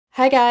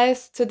Hi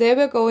guys, today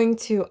we're going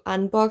to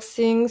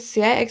unboxing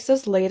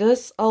CIX's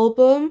latest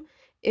album.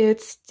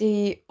 It's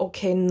the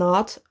Okay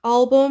Not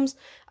albums.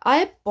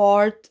 I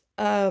bought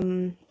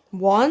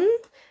one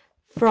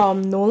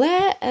from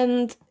Nole,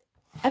 and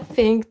I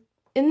think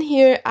in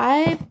here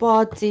I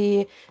bought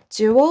the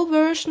dual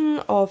version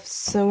of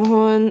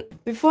Seunghun.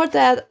 Before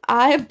that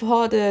I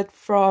bought it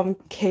from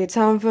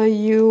K-Town for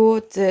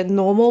You, the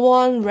normal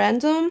one,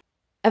 random.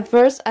 At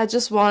first, I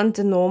just want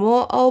the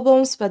normal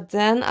albums, but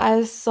then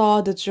I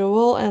saw the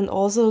jewel and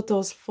also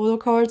those photo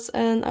cards,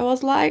 and I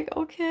was like,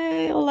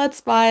 okay,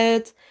 let's buy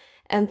it.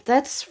 And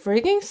that's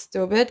freaking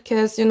stupid,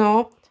 because,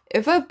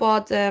 if I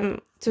bought them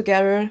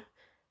together,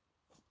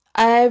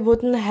 I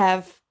wouldn't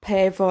have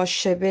paid for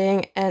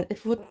shipping, and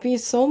it would be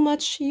so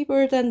much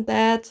cheaper than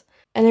that.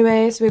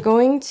 Anyways, we're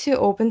going to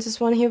open this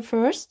one here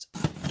first.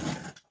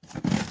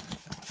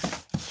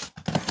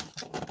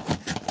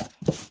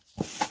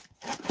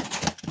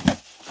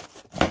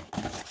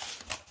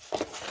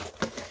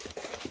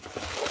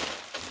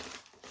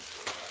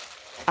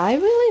 I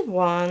really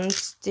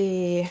want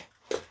the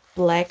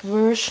black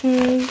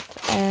version,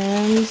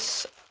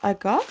 and I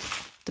got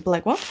the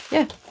black one.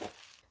 Yeah,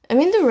 I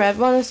mean the red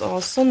one is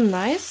also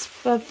nice,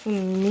 but for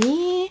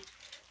me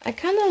I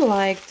kind of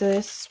like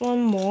this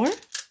one more.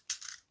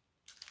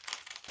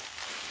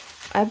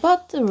 I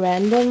bought the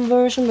random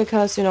version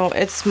because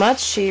it's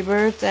much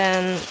cheaper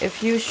than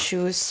if you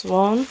choose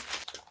one.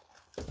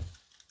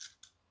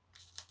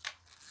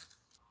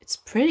 It's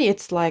pretty.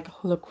 It's like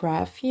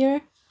holograph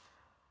here.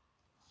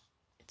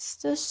 It's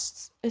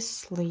just a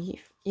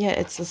sleeve. Yeah,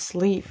 it's a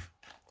sleeve.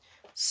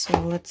 So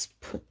let's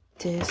put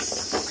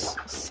this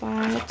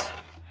aside.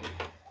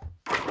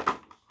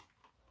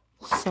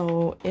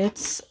 So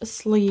it's a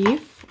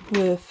sleeve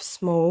with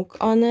smoke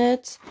on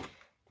it.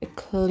 A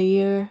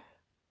clear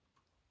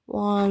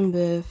one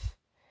with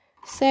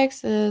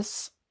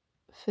CIX's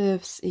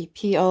 5th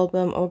EP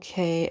album,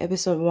 Okay,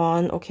 episode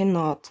 1, Okay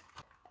Not.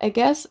 I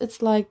guess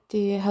it's like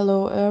the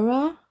Hello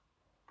era,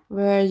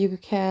 where you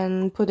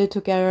can put it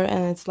together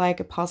and it's like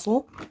a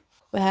puzzle.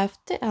 We have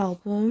the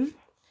album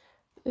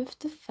with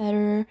the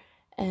feather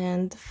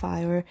and the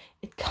fire.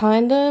 It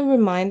kind of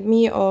reminds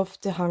me of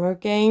the Hunger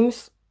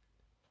Games.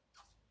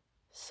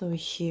 So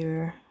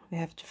here we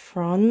have the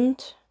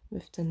front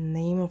with the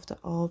name of the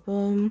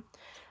album,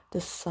 the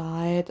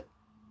side,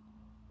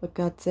 but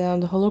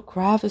goddamn, the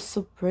holograph is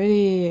so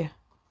pretty.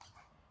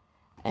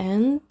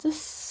 And the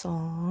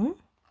song.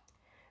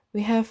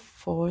 We have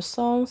 4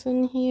 songs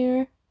in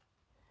here.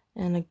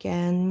 And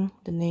again,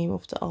 the name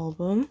of the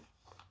album.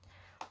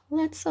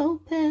 Let's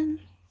open.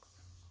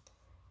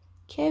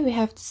 Okay, we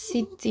have the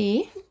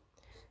CD.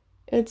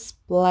 It's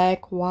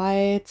black,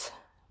 white,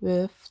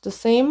 with the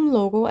same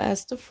logo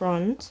as the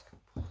front.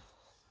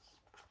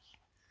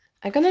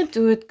 I'm gonna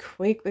do it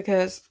quick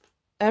because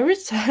every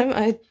time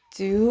I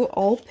do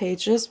all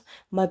pages,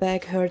 my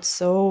back hurts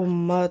so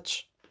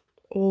much.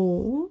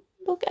 Oh,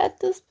 look at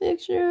this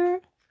picture.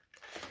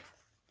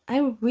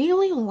 I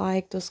really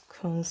like this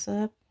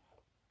concept.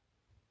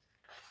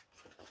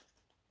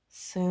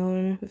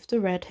 Soon with the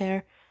red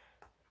hair.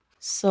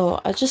 So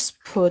I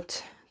just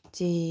put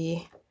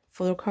the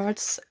photo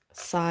cards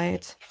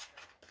aside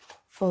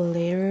for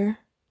later.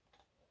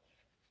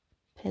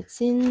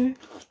 Petsin,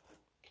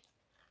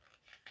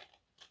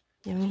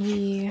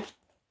 Younghee,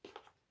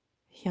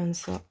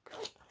 Hyunsuk.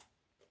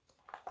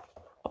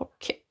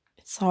 Okay,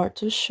 it's hard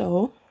to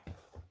show.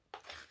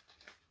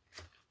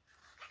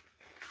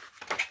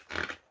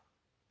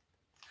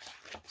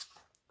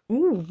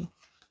 Ooh,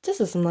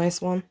 this is a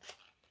nice one.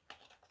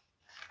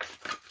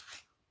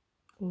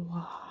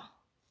 Wow.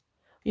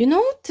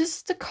 This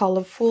is the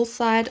colorful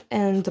side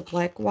and the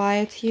black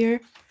white here.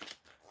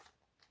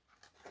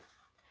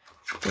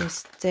 The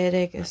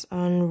aesthetic is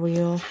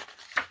unreal.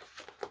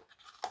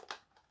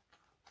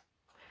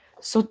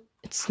 So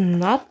it's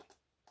not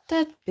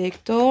that big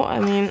though.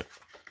 I mean,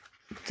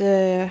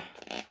 the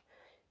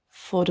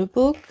photo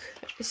book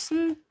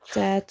isn't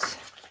that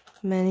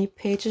many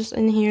pages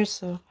in here,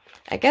 so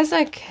I guess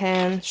I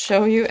can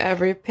show you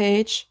every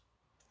page.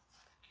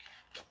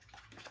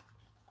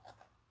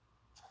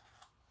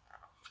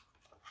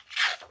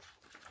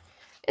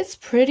 It's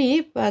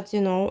pretty, but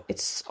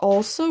it's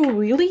also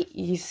really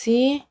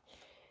easy.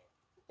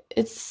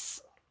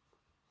 It's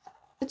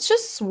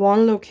just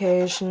one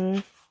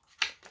location.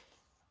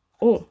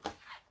 Oh,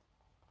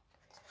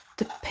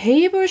 the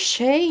paper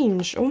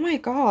changed. Oh my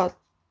god.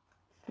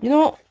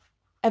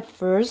 At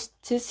first,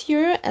 this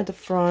here at the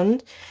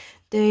front,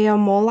 they are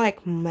more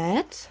like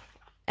matte,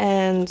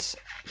 and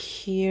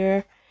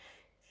here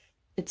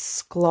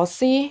it's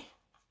glossy.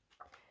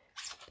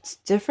 It's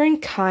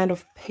different kind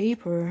of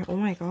paper. Oh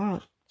my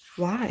god.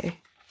 Why?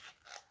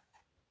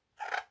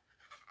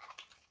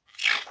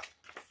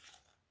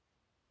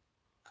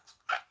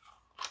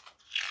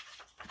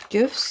 It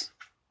gives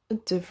a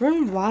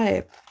different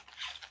vibe.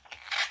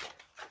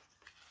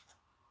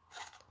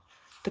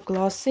 The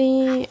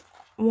glossy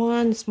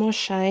one is more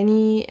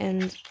shiny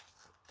and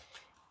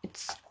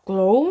it's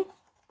glow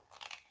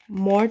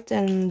more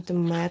than the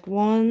matte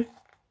one.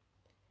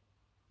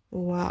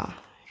 Wow.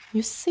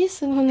 You see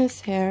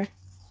Seunghun's hair?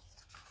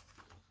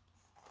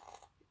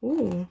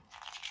 Ooh.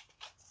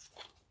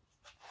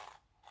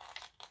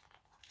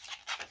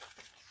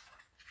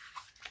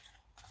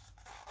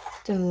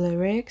 The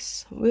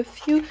lyrics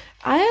With You.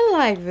 I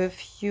like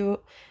With You.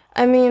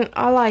 I mean,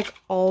 I like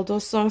all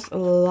those songs a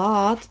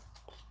lot.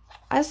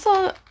 I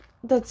saw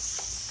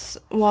that's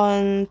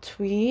one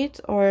tweet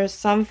or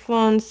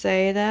someone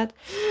say that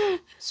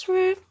it's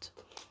ripped.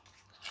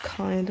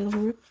 Kind of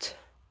ripped.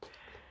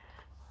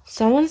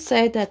 Someone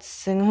said that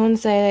Seunghun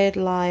said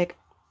like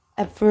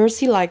at first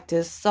he liked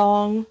this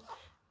song,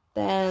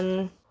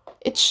 then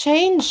it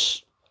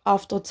changed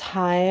after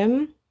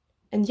time.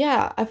 And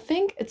yeah, I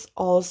think it's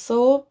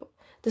also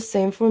the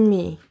same for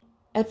me.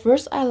 At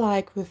first I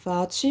like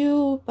Without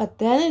You, but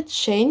then it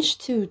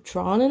changed to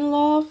Drawn in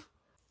Love.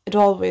 It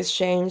always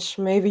changed,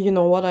 maybe you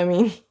know what I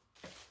mean.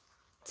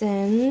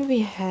 Then we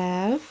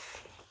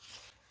have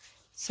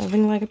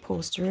something like a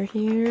poster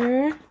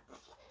here.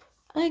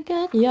 I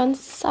got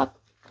Yeonsuk.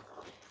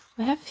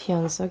 I have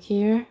Hyunsuk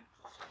here.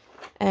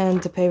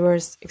 And the paper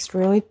is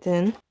extremely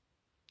thin.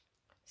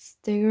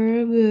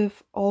 Sticker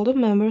with all the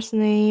members'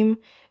 name.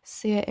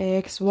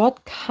 CIX.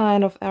 What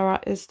kind of era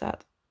is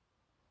that?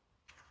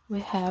 We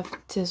have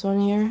this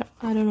one here.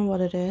 I don't know what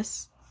it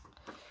is.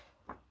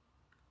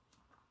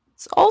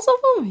 It's also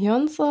from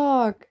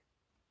Hyunsuk.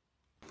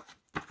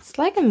 It's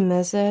like a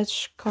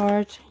message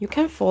card. You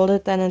can fold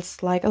it, then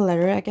it's like a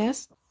letter, I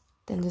guess.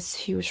 Then this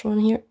huge one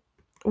here.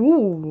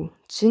 Ooh,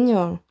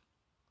 Jinyoung.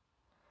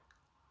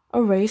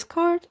 A race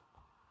card?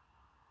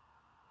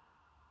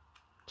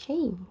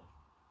 Okay.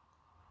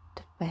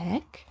 The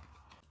back.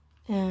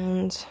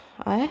 And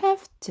I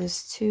have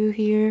this two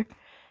here.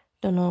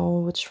 Don't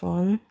know which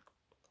one.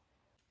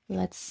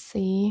 Let's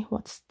see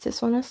what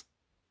this one is.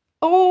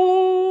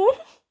 Oh!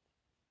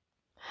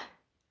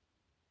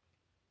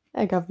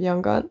 I got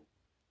Seunghun.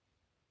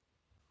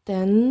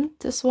 Then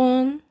this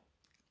one.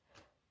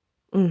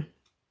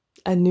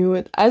 I knew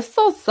it. I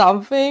saw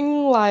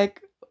something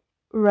like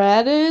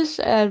reddish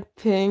and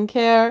pink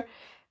hair.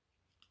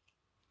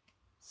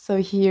 So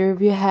here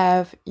we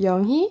have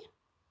Younghee.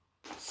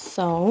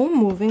 So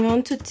moving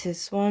on to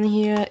this one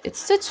here.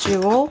 It's the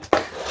jewel.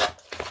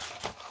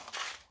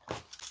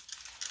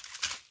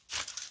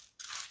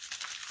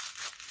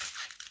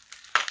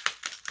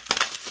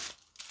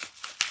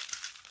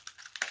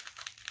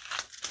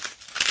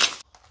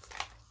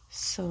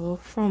 So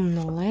from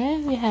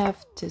Nole we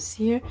have this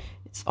here.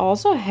 It's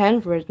also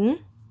handwritten.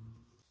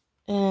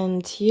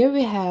 And here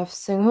we have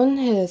Seunghun,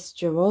 his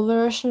jewel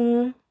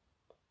version.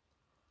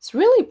 It's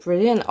really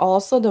pretty, and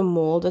also the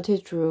mold that he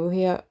drew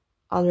here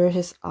under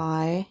his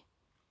eye.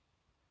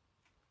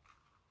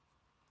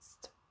 It's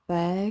the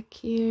back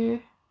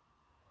here.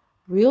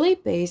 Really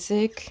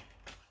basic.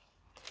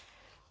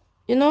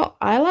 You know,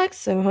 I like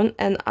Seunghun,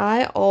 and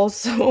I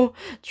also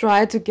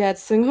tried to get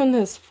Seunghun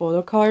his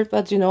photo card,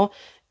 but you know,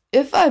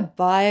 if I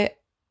buy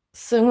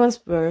Seunghun's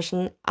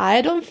version,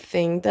 I don't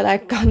think that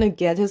I'm gonna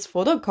get his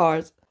photo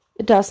card.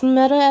 It doesn't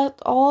matter at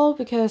all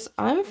because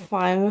I'm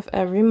fine with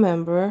every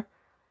member.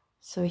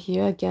 So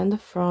here again the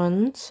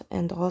front,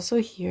 and also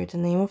here the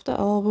name of the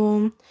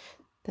album.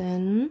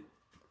 Then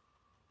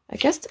I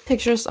guess the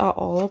pictures are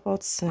all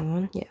about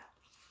Seunghun. Yeah.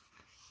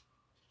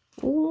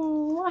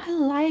 Oh, I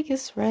like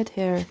his red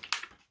hair.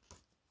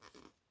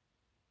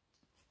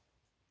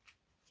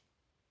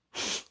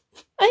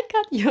 I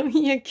got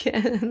Younghee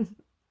again.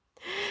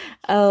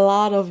 A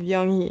lot of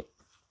Younghee.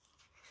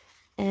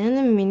 And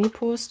a mini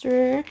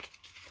poster.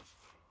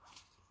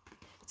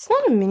 It's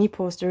not a mini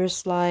poster,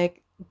 it's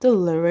like the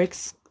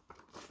lyrics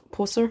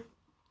poster.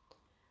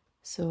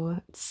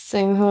 So it's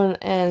Seunghun,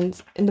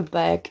 and in the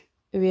back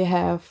we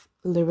have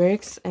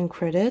lyrics and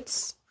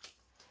credits.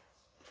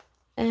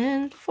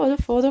 And for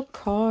the photo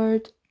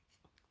card,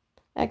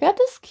 I got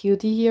this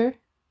cutie here,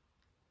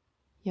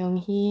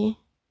 Younghee.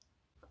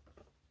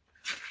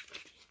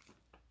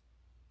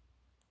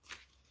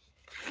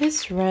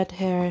 His red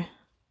hair,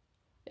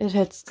 it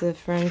hits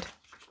different.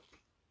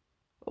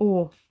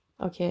 Oh,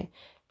 okay.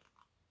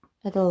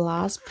 At the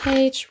last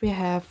page we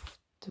have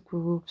the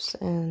groups,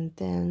 and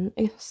then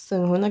it's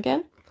Seunghun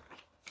again.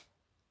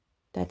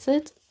 That's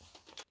it.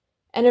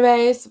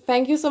 Anyways,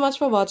 thank you so much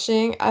for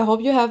watching. I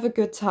hope you have a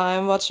good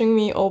time watching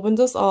me open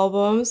those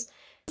albums.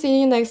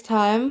 See you next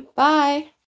time. Bye!